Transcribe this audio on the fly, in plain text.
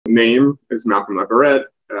name is Malcolm Leverett.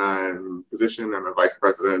 Position, I'm a vice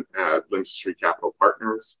president at Lendistry Capital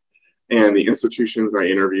Partners. And the institutions I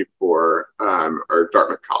interview for are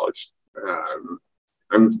Dartmouth College.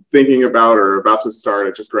 I'm thinking about or about to start,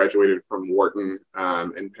 I just graduated from Wharton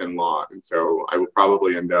and Penn Law. And so I will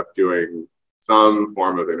probably end up doing some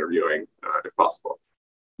form of interviewing if possible.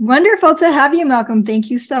 Wonderful to have you, Malcolm. Thank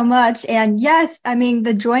you so much. And yes, I mean,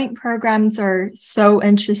 the joint programs are so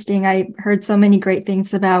interesting. I heard so many great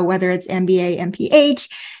things about whether it's MBA, MPH,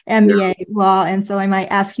 MBA law. And so I might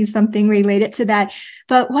ask you something related to that.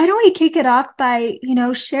 But why don't we kick it off by,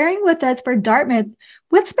 sharing with us for Dartmouth,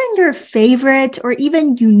 what's been your favorite or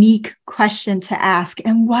even unique question to ask?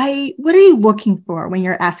 And why? What are you looking for when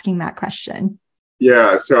you're asking that question?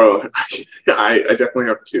 Yeah, so I definitely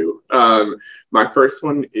have two. My first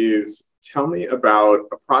one is, tell me about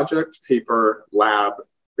a project, paper, lab,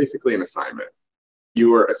 basically an assignment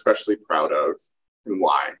you were especially proud of and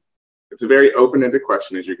why. It's a very open-ended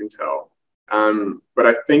question, as you can tell, but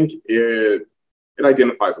I think it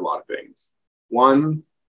identifies a lot of things. One,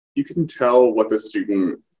 you can tell what the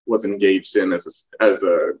student was engaged in as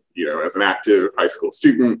an active high school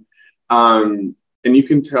student. And you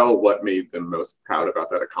can tell what made them most proud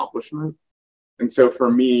about that accomplishment. And so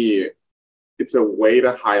for me, it's a way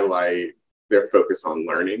to highlight their focus on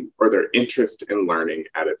learning or their interest in learning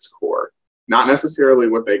at its core. Not necessarily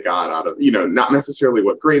what they got out of, not necessarily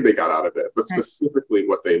what grade they got out of it, but specifically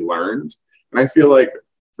what they learned. And I feel like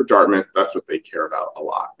for Dartmouth, that's what they care about a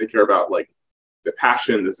lot. They care about like the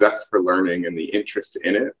passion, the zest for learning, and the interest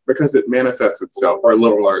in it, because it manifests itself. We're a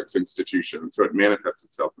liberal arts institution, so it manifests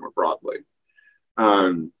itself more broadly.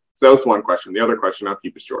 So that was one question. The other question, I'll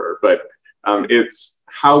keep it shorter, but it's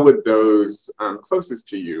how would those closest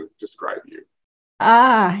to you describe you?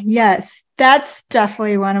 Yes, that's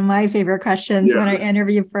definitely one of my favorite questions when I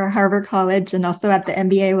interview for Harvard College and also at the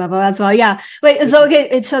MBA level as well. Yeah. Wait,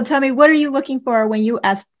 so tell me, what are you looking for when you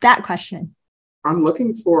ask that question? I'm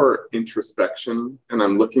looking for introspection and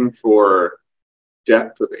I'm looking for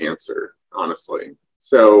depth of answer, honestly.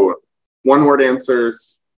 So one word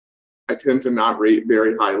answers, I tend to not rate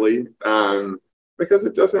very highly because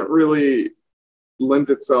it doesn't really lend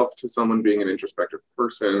itself to someone being an introspective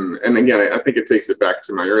person. And again, I think it takes it back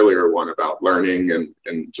to my earlier one about learning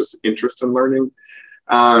and just interest in learning.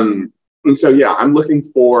 And so, yeah, I'm looking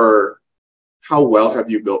for how well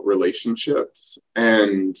have you built relationships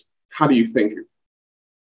and how do you think,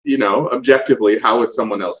 objectively, how would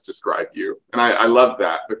someone else describe you? And I love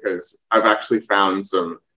that because I've actually found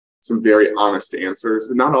some very honest answers.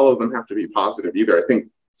 And not all of them have to be positive either. I think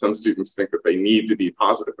some students think that they need to be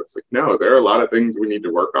positive. It's like, no, there are a lot of things we need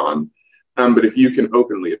to work on. But if you can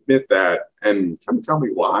openly admit that and kind of tell me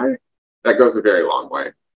why, that goes a very long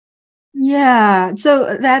way. Yeah.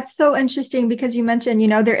 So that's so interesting because you mentioned,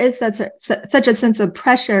 there is such a sense of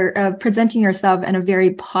pressure of presenting yourself in a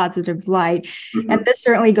very positive light. Mm-hmm. And this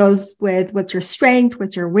certainly goes with what's your strength,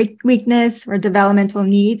 what's your weakness or developmental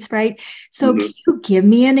needs, right? So can you give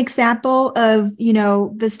me an example of,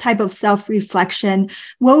 this type of self-reflection?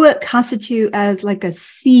 What would constitute as like a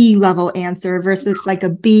C level answer versus like a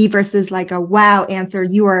B versus like a wow answer?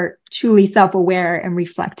 You are truly self-aware and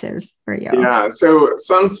reflective for you. Yeah, so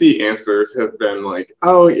some C answers have been like,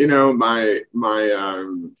 oh,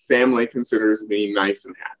 my family considers me nice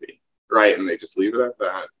and happy, right? And they just leave it at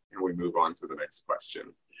that, and we move on to the next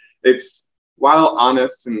question. It's, while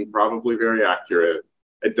honest and probably very accurate,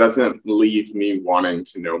 it doesn't leave me wanting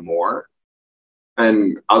to know more.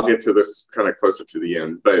 And I'll get to this kind of closer to the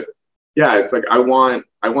end, but yeah, it's like I want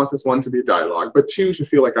this one to be a dialogue, but two, to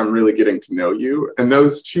feel like I'm really getting to know you. And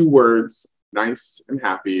those two words, nice and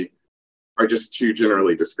happy, are just too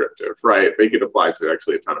generally descriptive, right? They could apply to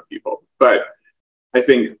actually a ton of people. But I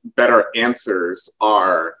think better answers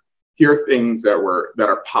are, here are things that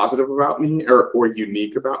are positive about me or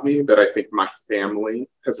unique about me that I think my family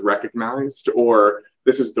has recognized, or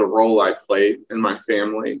this is the role I play in my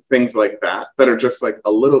family, things like that are just like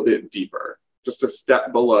a little bit deeper. Just a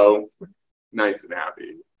step below nice and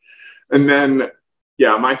happy. And then,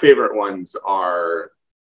 yeah, my favorite ones are,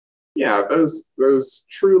 those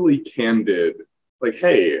truly candid, like,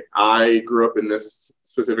 hey, I grew up in this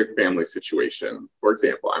specific family situation. For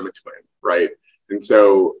example, I'm a twin, right? And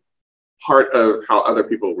so part of how other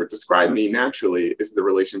people would describe me naturally is the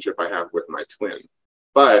relationship I have with my twin.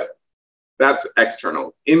 But that's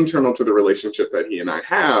external. Internal to the relationship that he and I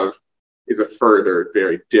have is a further,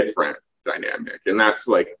 very different dynamic. And that's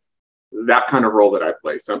like that kind of role that I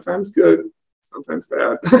play, sometimes good, sometimes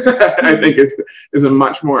bad. I think is a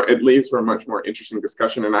much more, it leaves for a much more interesting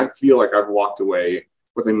discussion. And I feel like I've walked away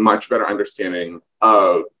with a much better understanding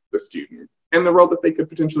of the student and the role that they could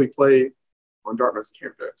potentially play on Dartmouth's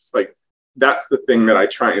campus. Like, that's the thing that I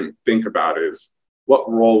try and think about is, what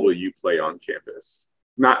role will you play on campus?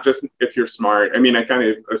 Not just if you're smart. I mean, I kind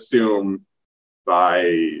of assume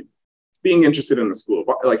by being interested in the school,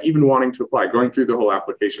 like even wanting to apply, going through the whole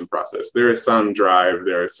application process, there is some drive,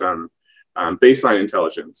 there is some baseline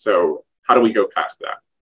intelligence. So how do we go past that?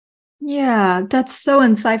 Yeah, that's so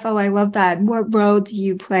insightful. I love that. What role do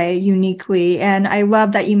you play uniquely? And I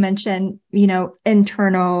love that you mentioned,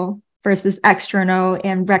 internal versus external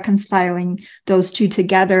and reconciling those two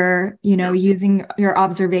together, using your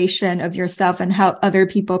observation of yourself and how other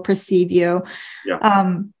people perceive you.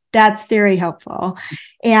 Yeah. That's very helpful.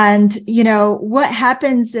 And, what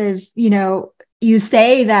happens if, you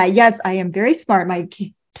say that, yes, I am very smart.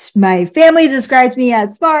 My family describes me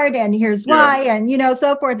as smart, and here's why, and,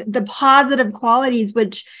 so forth, the positive qualities,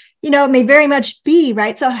 which, may very much be,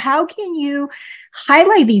 right? So how can you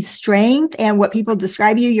highlight these strengths and what people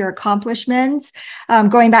describe you, your accomplishments,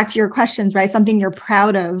 going back to your questions, right? Something you're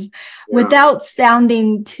proud of without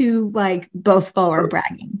sounding too like boastful or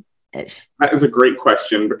bragging. That is a great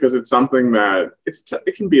question, because it's something that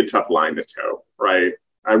it can be a tough line to toe, right?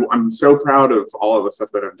 I'm so proud of all of the stuff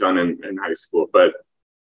that I've done in high school, but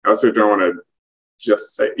I also don't want to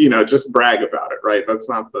just say, just brag about it, right? That's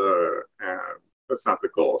not the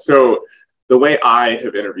goal. So the way I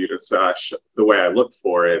have interviewed as such, the way I look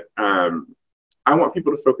for it, I want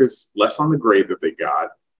people to focus less on the grade that they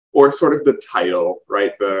got, or sort of the title,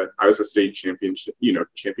 right? I was a state champion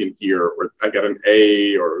here, or I got an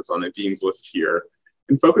A, or was on a dean's list here,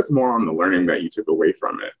 and focus more on the learning that you took away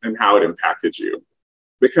from it and how it impacted you.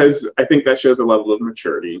 Because I think that shows a level of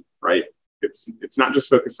maturity, right? It's not just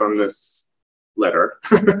focused on this letter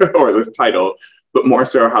or this title, but more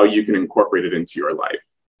so how you can incorporate it into your life,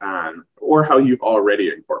 or how you've already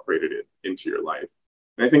incorporated it into your life.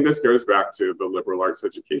 And I think this goes back to the liberal arts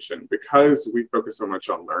education, because we focus so much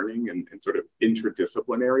on learning and sort of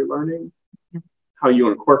interdisciplinary learning. How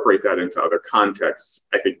you incorporate that into other contexts,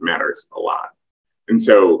 I think, matters a lot. And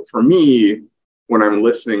so for me, when I'm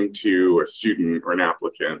listening to a student or an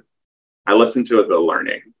applicant, I listen to the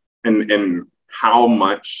learning and how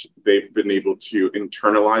much they've been able to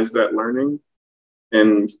internalize that learning.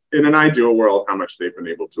 And in an ideal world, how much they've been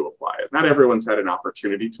able to apply it. Not everyone's had an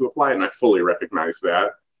opportunity to apply it, and I fully recognize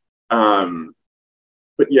that.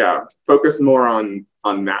 But yeah, focus more on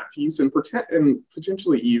that piece, and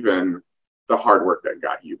potentially even the hard work that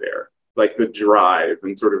got you there, like the drive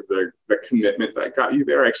and sort of the commitment that got you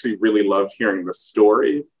there. I actually really love hearing the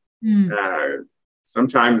story.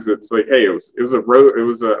 Sometimes it's like, hey, it was a road, it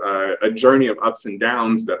was a journey of ups and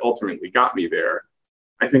downs that ultimately got me there.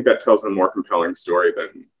 I think that tells a more compelling story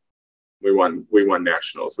than we won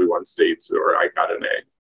nationals, we won states, or I got an A.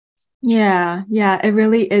 Yeah, it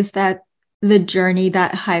really is the journey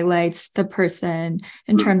that highlights the person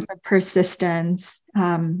in terms of persistence,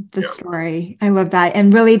 the story. I love that.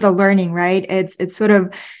 And really the learning, right? It's sort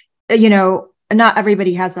of, not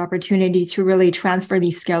everybody has the opportunity to really transfer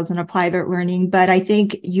these skills and apply their learning, but I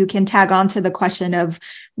think you can tag on to the question of,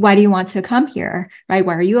 why do you want to come here, right?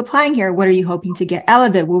 Why are you applying here? What are you hoping to get out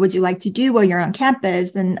of it? What would you like to do while you're on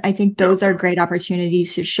campus? And I think those are great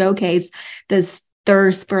opportunities to showcase this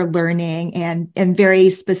thirst for learning and in very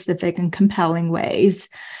specific and compelling ways.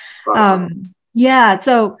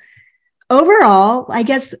 So overall, I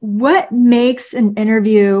guess, what makes an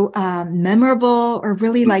interview memorable or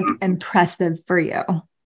really impressive for you?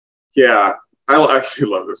 Yeah, I actually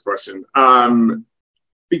love this question.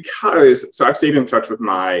 Because I've stayed in touch with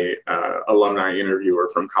my alumni interviewer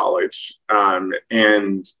from college.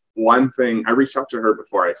 And one thing, I reached out to her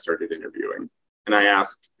before I started interviewing, and I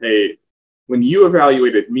asked, hey, when you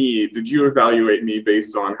evaluated me, did you evaluate me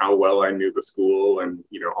based on how well I knew the school and,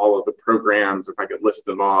 all of the programs, if I could list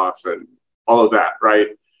them off and all of that, right?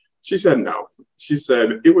 She said no. She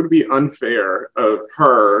said it would be unfair of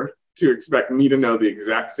her to expect me to know the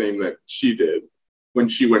exact same that she did when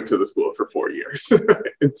she went to the school for 4 years.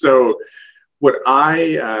 And so what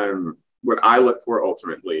I look for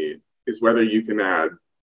ultimately is whether you can add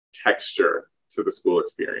texture to the school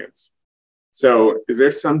experience. So is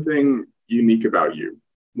there something unique about you,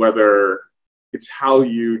 whether it's how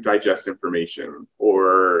you digest information,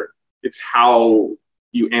 or it's how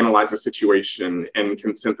you analyze a situation and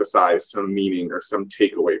can synthesize some meaning or some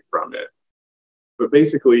takeaway from it? But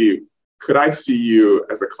basically, could I see you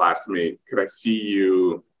as a classmate? Could I see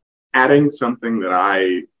you adding something that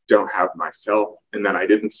I don't have myself and that I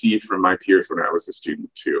didn't see from my peers when I was a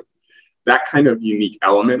student too? That kind of unique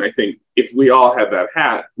element, I think if we all had that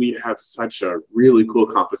hat, we'd have such a really cool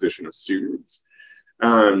composition of students.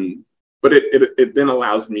 But it then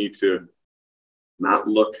allows me to not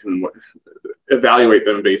look and evaluate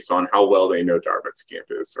them based on how well they know Dartmouth's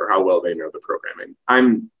campus or how well they know the programming.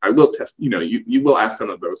 I will test, you will ask some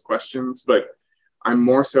of those questions, but I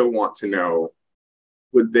more so want to know,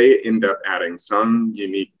 would they end up adding some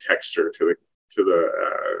unique texture to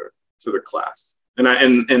the class?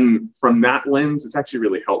 And from that lens, it's actually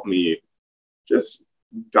really helped me just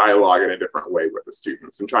dialogue in a different way with the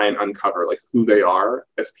students and try and uncover like who they are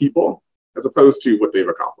as people, as opposed to what they've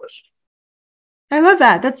accomplished. I love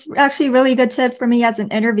that. That's actually a really good tip for me as an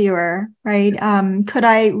interviewer, right? Could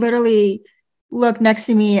I literally look next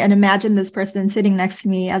to me and imagine this person sitting next to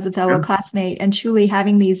me as a fellow classmate and truly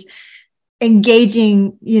having these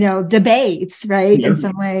engaging, debates, right? In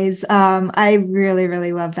some ways. I really,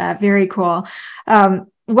 really love that. Very cool.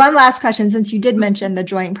 One last question, since you did mention the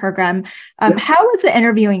joint program, how was the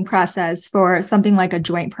interviewing process for something like a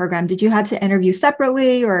joint program? Did you have to interview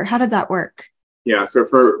separately, or how does that work? Yeah, so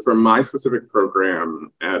for my specific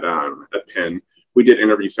program at Penn, we did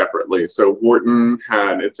interview separately. So Wharton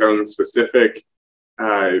had its own specific,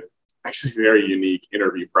 actually very unique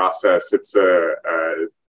interview process. It's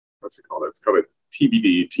what's it called? It's called a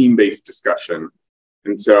TBD, team-based discussion.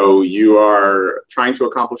 And so you are trying to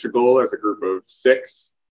accomplish a goal as a group of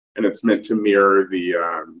 6, and it's meant to mirror the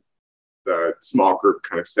small group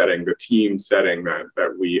kind of setting, the team setting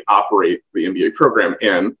that we operate the MBA program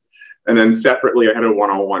in. And then separately, I had a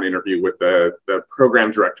one-on-one interview with the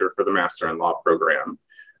program director for the Master in Law program.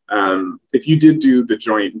 If you did do the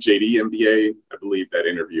joint JD MBA, I believe that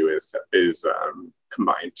interview is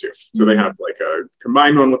combined too. So they have like a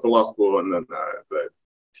combined one with the law school and then the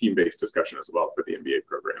team-based discussion as well for the MBA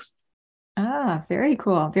program. Ah, very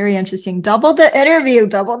cool. Very interesting. Double the interview,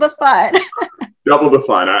 double the fun. Double the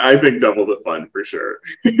fun. I think double the fun for sure.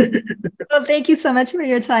 Well, thank you so much for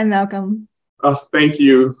your time, Malcolm. Oh, thank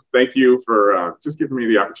you. Thank you for just giving me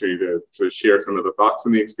the opportunity to share some of the thoughts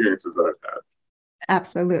and the experiences that I've had.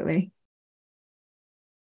 Absolutely.